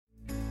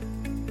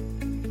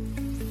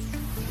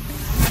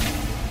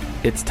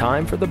It's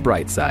time for The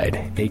Bright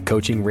Side, a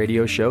coaching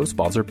radio show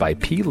sponsored by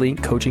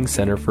P-Link Coaching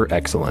Center for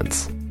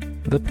Excellence.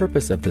 The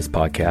purpose of this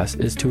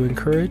podcast is to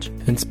encourage,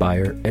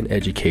 inspire, and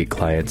educate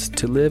clients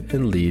to live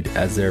and lead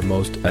as their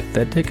most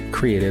authentic,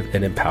 creative,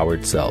 and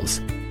empowered selves.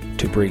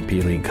 To bring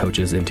P-Link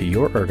coaches into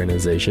your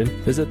organization,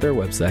 visit their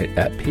website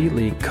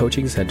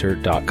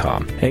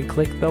atplinkcoachingcenter.com and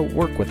click the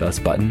Work With Us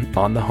button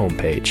on the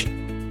homepage.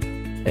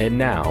 And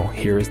now,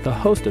 here is the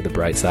host of The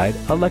Bright Side,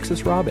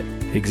 Alexis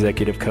Robin,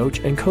 executive coach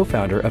and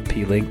co-founder of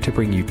P-Link, to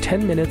bring you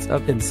 10 minutes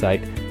of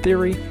insight,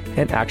 theory,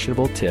 and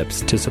actionable tips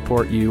to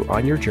support you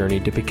on your journey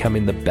to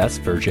becoming the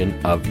best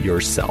version of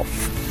yourself.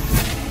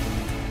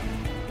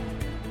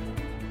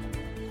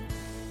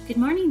 Good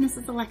morning, this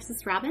is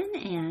Alexis Robin,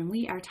 and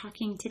we are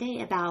talking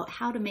today about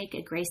how to make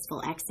a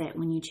graceful exit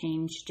when you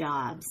change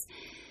jobs.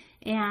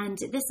 And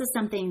this is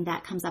something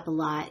that comes up a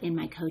lot in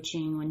my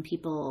coaching when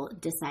people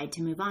decide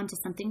to move on to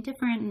something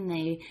different and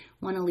they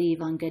want to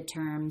leave on good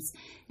terms.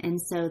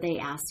 And so they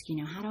ask,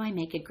 how do I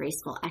make a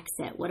graceful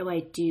exit? What do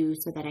I do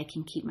so that I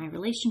can keep my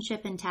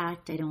relationship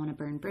intact? I don't want to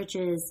burn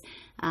bridges.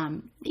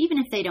 Even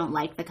if they don't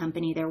like the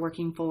company they're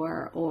working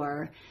for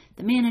or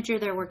the manager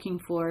they're working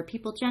for,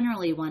 people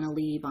generally want to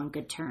leave on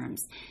good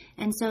terms.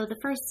 And so the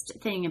first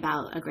thing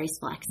about a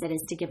graceful exit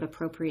is to give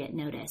appropriate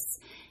notice.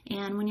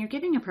 And when you're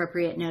giving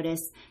appropriate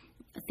notice,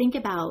 think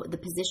about the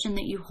position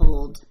that you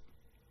hold.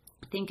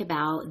 Think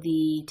about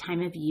the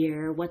time of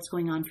year, what's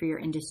going on for your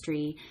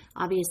industry.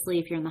 Obviously,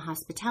 if you're in the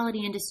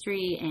hospitality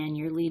industry and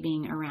you're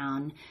leaving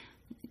around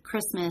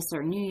Christmas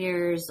or New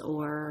Year's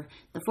or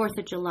the 4th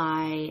of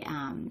July,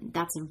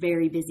 that's a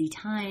very busy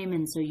time.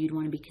 And so you'd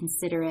want to be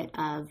considerate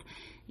of,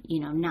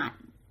 not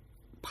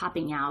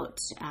popping out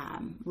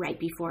right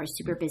before a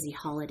super busy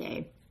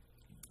holiday.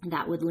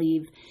 That would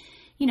leave,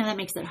 that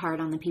makes it hard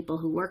on the people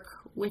who work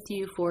with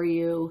you, for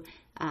you,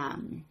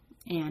 and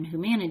who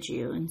manage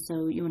you. And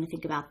so you want to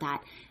think about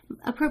that.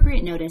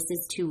 Appropriate notice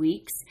is 2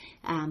 weeks.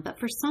 But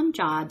for some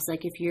jobs,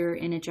 like if you're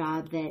in a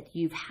job that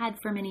you've had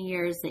for many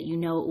years that it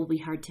will be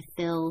hard to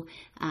fill,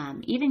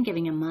 even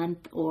giving a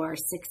month or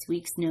 6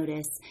 weeks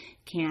notice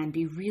can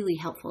be really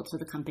helpful to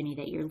the company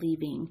that you're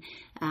leaving.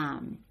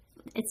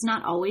 It's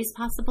not always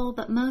possible,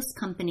 but most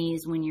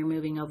companies, when you're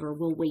moving over,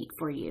 will wait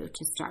for you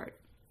to start.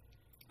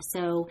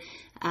 So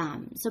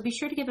be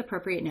sure to give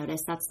appropriate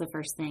notice. That's the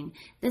first thing.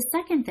 The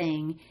second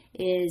thing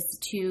is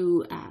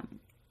to,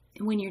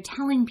 when you're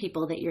telling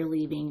people that you're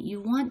leaving,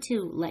 you want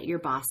to let your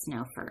boss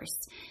know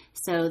first.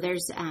 So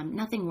there's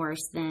nothing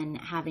worse than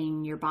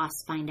having your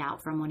boss find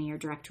out from one of your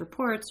direct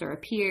reports or a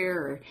peer,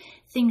 or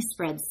things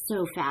spread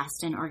so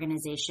fast in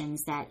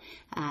organizations that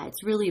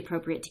it's really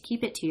appropriate to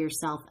keep it to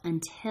yourself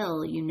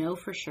until you know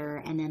for sure,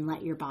 and then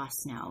let your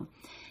boss know.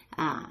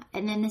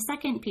 And then the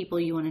second people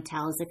you want to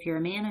tell is, if you're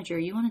a manager,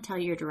 you want to tell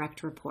your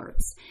direct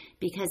reports,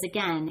 because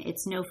again,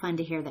 it's no fun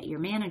to hear that your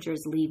manager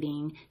is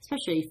leaving,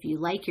 especially if you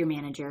like your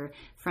manager,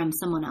 from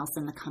someone else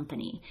in the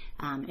company.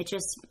 It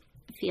just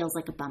feels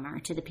like a bummer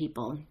to the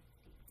people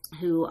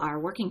who are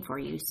working for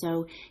you.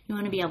 So you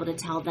want to be able to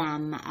tell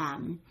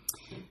them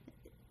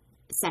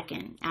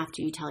second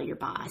after you tell your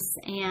boss.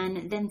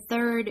 And then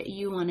third,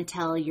 you want to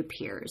tell your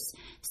peers.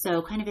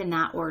 So kind of in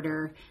that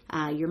order,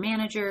 your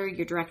manager,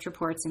 your direct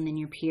reports, and then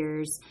your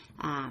peers.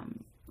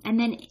 And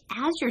then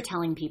as you're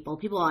telling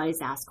people always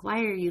ask,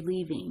 why are you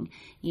leaving?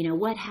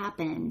 What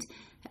happened?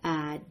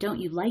 Don't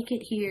you like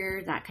it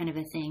here? That kind of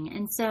a thing.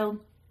 And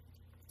so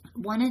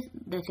one of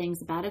the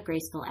things about a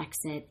graceful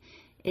exit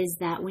is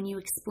that when you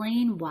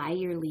explain why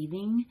you're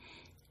leaving,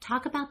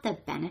 talk about the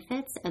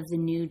benefits of the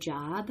new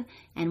job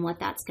and what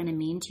that's going to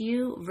mean to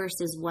you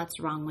versus what's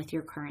wrong with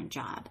your current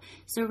job.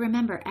 So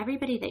remember,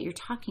 everybody that you're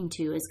talking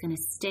to is going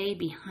to stay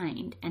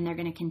behind and they're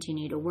going to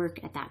continue to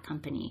work at that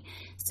company.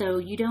 So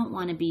you don't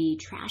want to be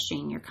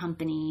trashing your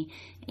company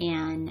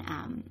and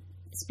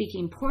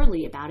speaking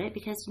poorly about it,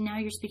 because now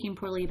you're speaking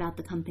poorly about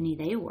the company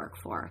they work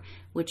for,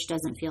 which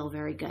doesn't feel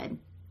very good.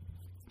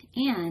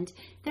 And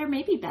there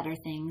may be better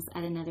things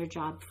at another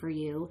job for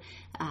you.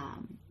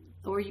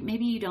 Or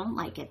maybe you don't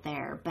like it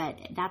there, but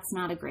that's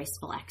not a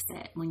graceful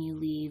exit when you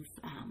leave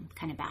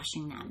kind of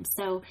bashing them.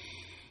 So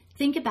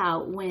think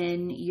about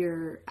when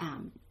you're,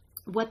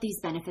 what these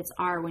benefits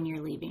are when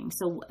you're leaving.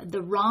 So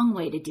the wrong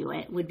way to do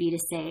it would be to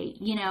say,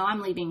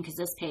 I'm leaving because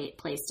this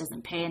place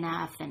doesn't pay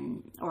enough,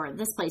 or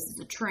this place is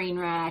a train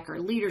wreck, or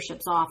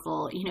leadership's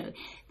awful.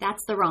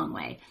 That's the wrong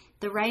way.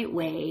 The right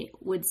way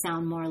would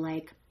sound more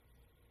like,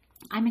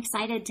 I'm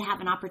excited to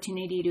have an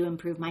opportunity to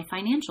improve my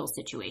financial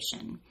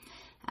situation.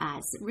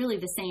 It's really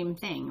the same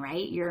thing,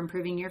 right? You're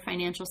improving your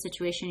financial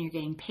situation, you're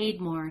getting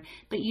paid more,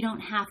 but you don't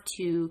have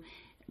to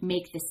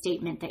make the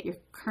statement that your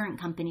current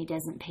company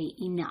doesn't pay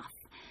enough.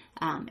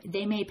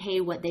 They may pay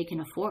what they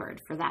can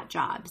afford for that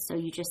job, so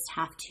you just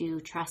have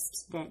to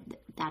trust that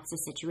that's a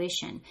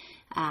situation.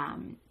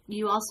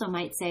 You also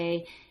might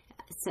say,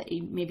 So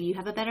maybe you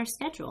have a better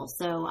schedule.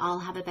 So I'll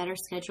have a better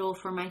schedule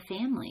for my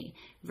family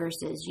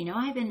versus,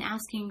 I've been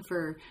asking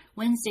for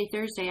Wednesday,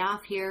 Thursday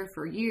off here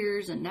for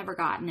years and never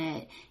gotten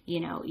it.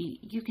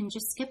 You can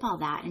just skip all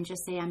that and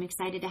just say, I'm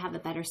excited to have a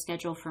better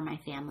schedule for my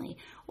family.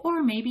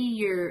 Or maybe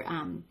you're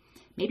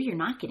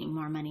not getting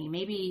more money.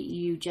 Maybe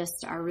you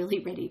just are really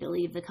ready to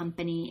leave the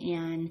company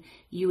and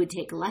you would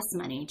take less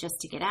money just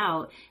to get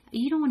out.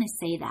 You don't want to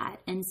say that.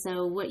 And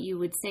so what you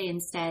would say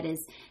instead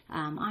is,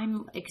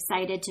 I'm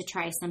excited to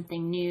try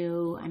something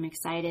new. I'm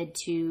excited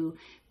to,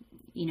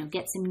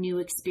 get some new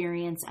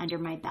experience under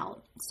my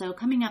belt. So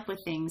coming up with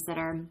things that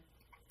are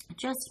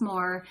just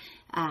more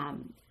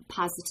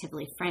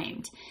positively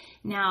framed.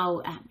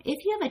 Now,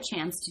 if you have a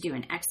chance to do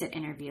an exit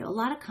interview, a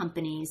lot of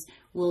companies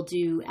will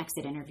do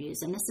exit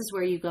interviews. And this is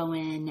where you go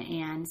in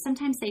and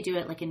sometimes they do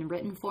it like in a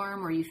written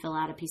form where you fill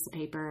out a piece of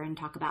paper and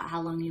talk about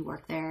how long you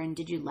worked there and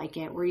did you like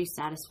it? Were you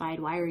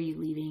satisfied? Why are you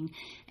leaving?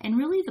 And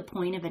really the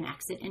point of an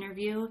exit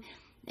interview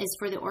is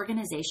for the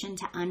organization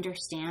to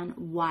understand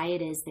why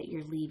it is that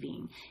you're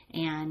leaving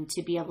and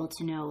to be able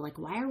to know, like,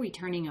 why are we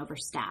turning over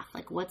staff?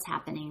 Like, what's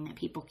happening that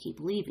people keep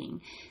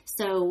leaving?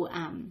 So,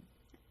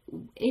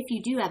 if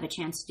you do have a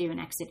chance to do an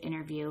exit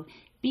interview,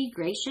 be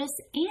gracious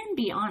and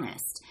be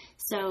honest.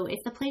 So if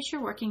the place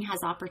you're working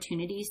has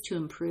opportunities to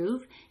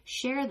improve,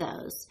 share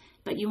those,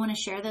 but you want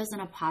to share those in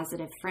a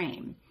positive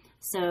frame.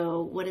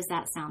 So what does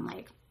that sound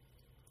like?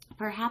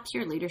 Perhaps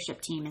your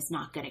leadership team is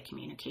not good at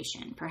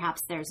communication.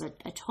 Perhaps there's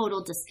a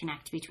total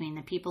disconnect between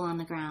the people on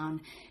the ground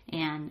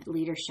and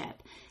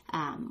leadership.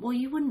 Well,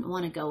 you wouldn't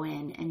want to go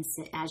in and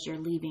sit as you're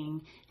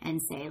leaving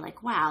and say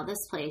like, wow,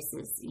 this place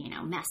is,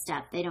 messed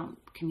up. They don't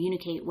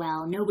communicate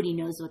well. Nobody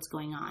knows what's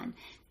going on.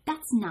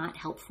 That's not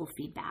helpful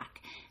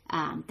feedback.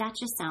 That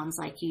just sounds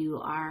like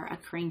you are a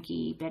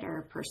cranky,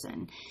 bitter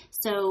person.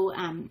 So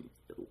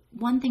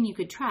one thing you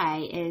could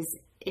try is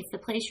if the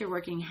place you're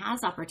working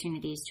has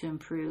opportunities to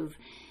improve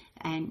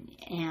and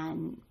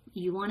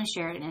you want to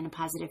share it in a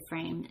positive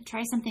frame,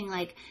 try something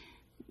like,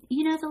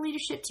 the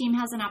leadership team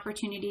has an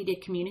opportunity to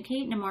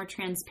communicate in a more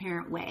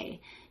transparent way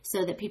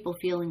so that people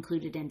feel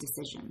included in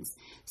decisions.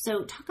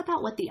 So talk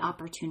about what the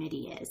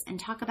opportunity is and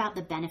talk about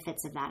the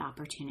benefits of that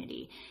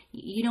opportunity.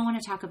 You don't want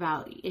to talk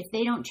about if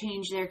they don't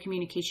change their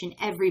communication,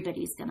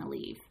 everybody's going to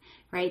leave,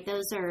 right?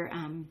 Those are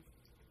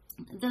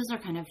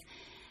kind of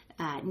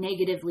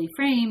negatively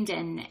framed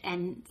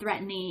and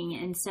threatening.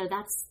 And so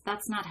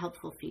that's not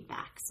helpful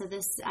feedback. So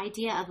this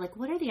idea of like,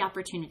 what are the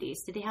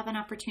opportunities? Do they have an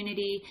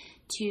opportunity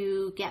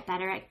to get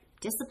better at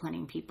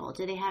disciplining people?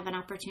 Do they have an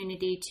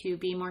opportunity to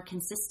be more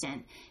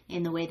consistent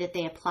in the way that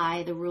they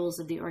apply the rules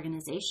of the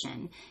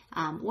organization?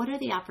 What are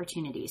the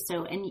opportunities?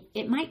 So, and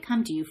it might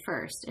come to you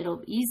first.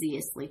 It'll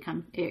easily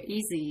come to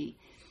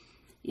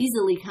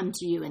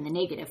you in the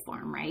negative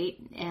form, right?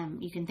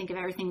 You can think of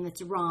everything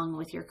that's wrong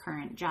with your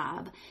current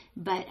job,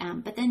 but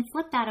then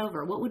flip that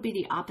over. What would be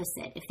the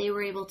opposite? If they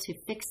were able to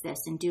fix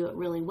this and do it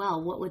really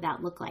well, what would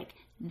that look like?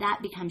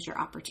 That becomes your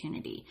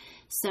opportunity.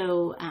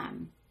 So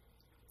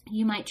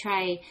you might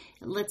try,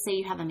 let's say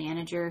you have a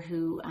manager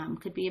who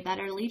could be a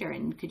better leader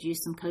and could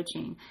use some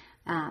coaching.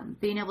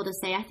 Being able to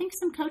say, I think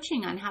some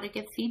coaching on how to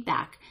give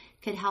feedback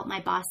could help my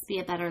boss be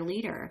a better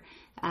leader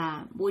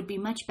would be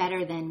much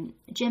better than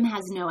Jim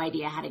has no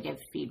idea how to give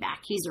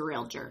feedback. He's a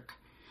real jerk.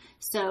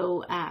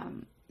 So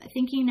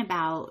thinking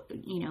about,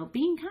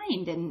 being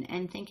kind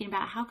and thinking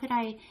about how could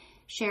I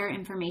share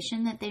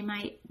information that they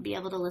might be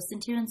able to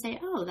listen to and say,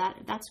 oh,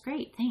 that's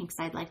great. Thanks.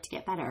 I'd like to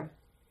get better.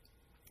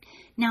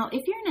 Now,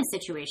 if you're in a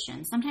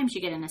situation, sometimes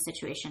you get in a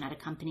situation at a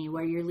company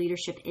where your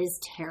leadership is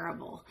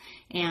terrible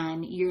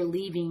and you're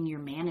leaving your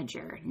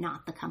manager,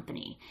 not the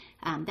company.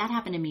 That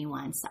happened to me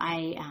once.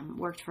 I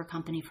worked for a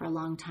company for a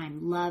long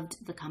time, loved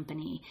the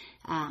company,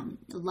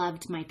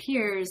 loved my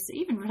peers,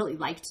 even really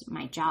liked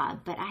my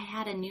job. But I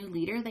had a new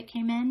leader that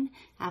came in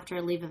after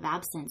a leave of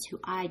absence who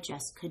I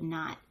just could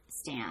not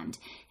stand.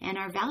 And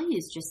our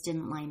values just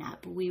didn't line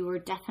up. We were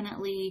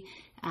definitely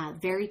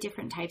very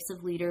different types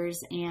of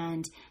leaders,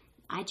 and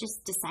I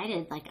just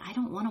decided, I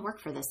don't want to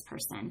work for this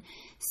person.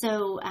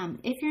 So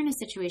if you're in a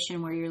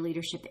situation where your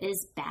leadership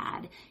is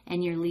bad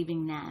and you're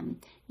leaving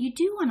them, you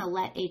do want to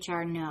let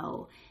HR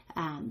know,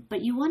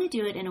 but you want to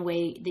do it in a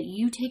way that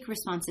you take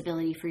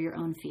responsibility for your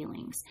own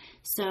feelings.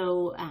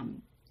 So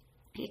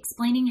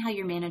explaining how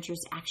your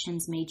manager's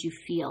actions made you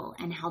feel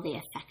and how they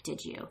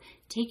affected you,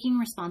 taking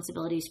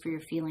responsibilities for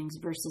your feelings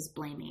versus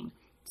blaming.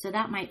 So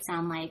that might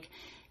sound like,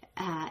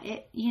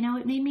 it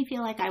made me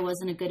feel like I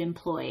wasn't a good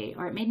employee,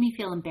 or it made me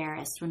feel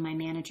embarrassed when my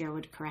manager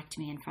would correct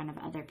me in front of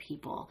other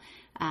people,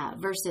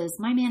 versus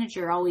my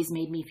manager always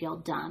made me feel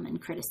dumb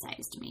and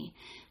criticized me.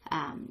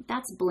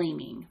 That's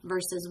blaming,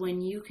 versus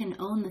when you can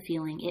own the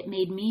feeling, it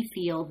made me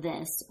feel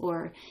this,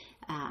 or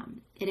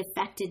it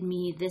affected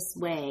me this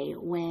way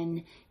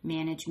when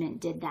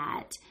management did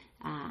that.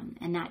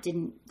 And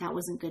that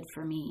wasn't good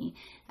for me.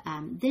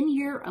 Then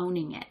you're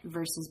owning it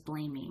versus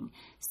blaming.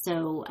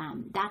 So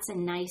that's a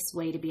nice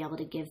way to be able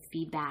to give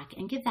feedback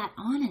and give that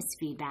honest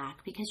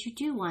feedback, because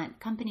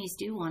companies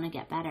do want to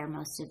get better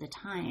most of the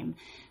time.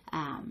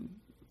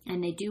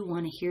 And they do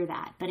want to hear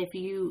that. But if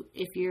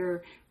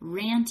you're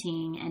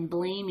ranting and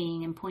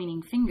blaming and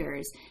pointing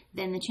fingers,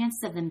 then the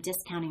chances of them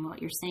discounting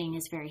what you're saying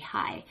is very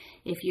high.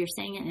 If you're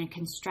saying it in a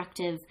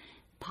constructive,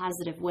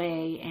 positive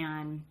way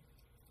and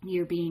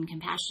you're being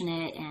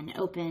compassionate and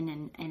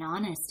open and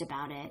honest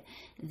about it,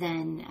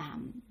 then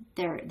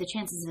the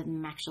chances of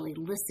them actually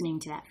listening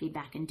to that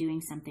feedback and doing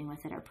something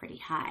with it are pretty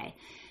high.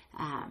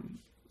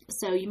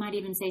 So you might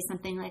even say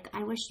something like,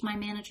 I wish my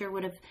manager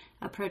would have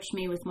approached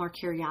me with more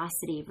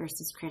curiosity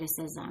versus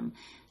criticism.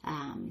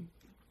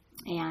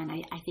 And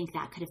I think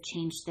that could have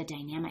changed the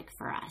dynamic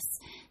for us.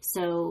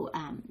 So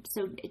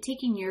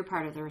taking your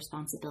part of the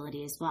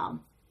responsibility as well.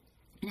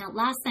 Now,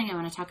 last thing I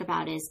want to talk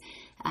about is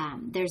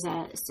there's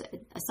a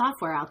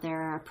software out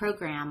there, a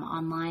program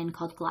online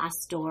called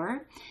Glassdoor,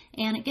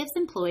 and it gives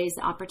employees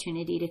the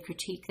opportunity to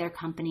critique their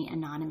company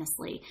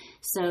anonymously.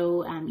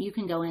 So you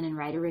can go in and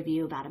write a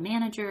review about a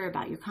manager,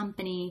 about your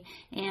company,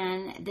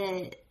 and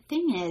the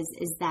thing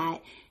is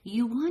that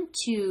you want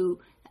to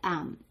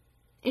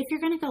if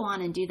you're going to go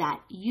on and do that,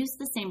 use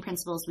the same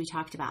principles we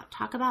talked about.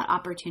 Talk about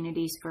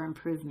opportunities for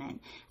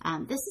improvement.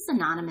 This is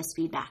anonymous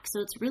feedback, so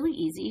it's really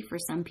easy for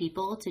some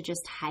people to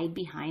just hide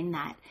behind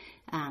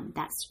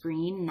that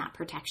screen and that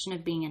protection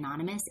of being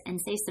anonymous and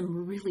say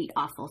some really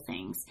awful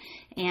things.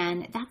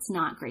 And that's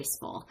not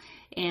graceful.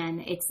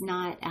 And it's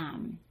not,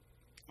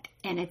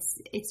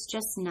 it's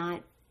just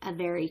not a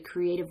very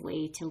creative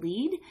way to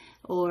lead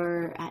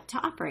or to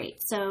operate.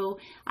 So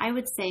I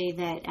would say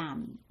that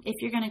if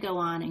you're going to go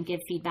on and give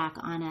feedback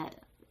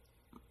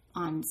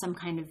on some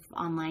kind of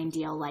online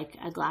deal like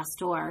a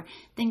Glassdoor,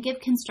 then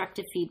give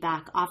constructive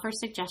feedback, offer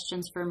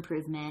suggestions for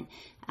improvement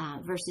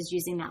versus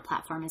using that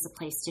platform as a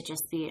place to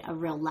just be a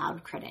real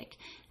loud critic.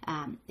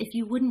 If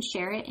you wouldn't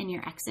share it in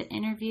your exit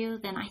interview,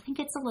 then I think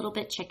it's a little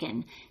bit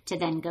chicken to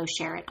then go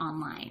share it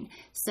online.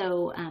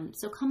 So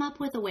come up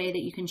with a way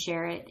that you can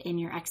share it in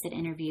your exit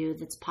interview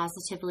that's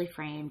positively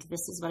framed.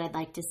 This is what I'd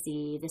like to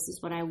see. This is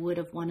what I would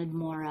have wanted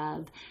more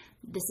of.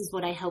 This is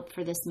what I hope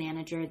for this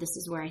manager. This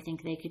is where I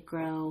think they could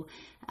grow,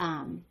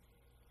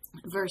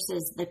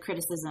 versus the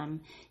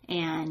criticism.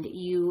 And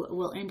you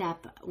will end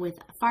up with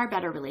far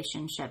better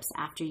relationships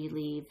after you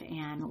leave,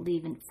 and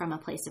leave from a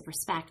place of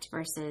respect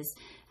versus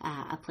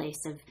a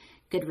place of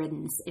good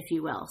riddance, if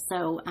you will.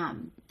 So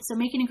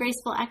making a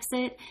graceful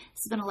exit.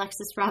 This has been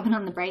Alexis Robin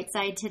on the bright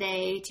side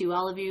today. To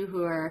all of you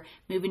who are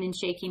moving and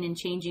shaking and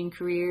changing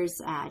careers,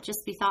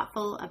 just be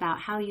thoughtful about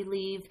how you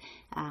leave.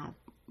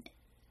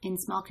 In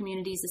small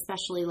communities,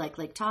 especially like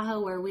Lake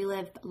Tahoe, where we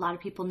live, a lot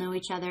of people know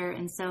each other.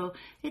 And so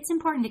it's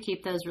important to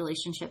keep those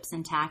relationships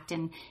intact.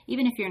 And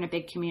even if you're in a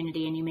big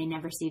community and you may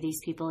never see these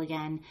people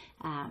again,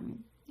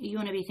 you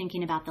want to be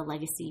thinking about the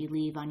legacy you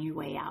leave on your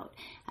way out.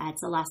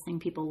 It's the last thing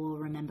people will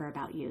remember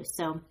about you.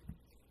 So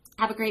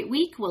have a great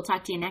week. We'll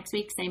talk to you next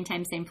week, same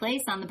time, same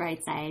place on the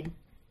bright side.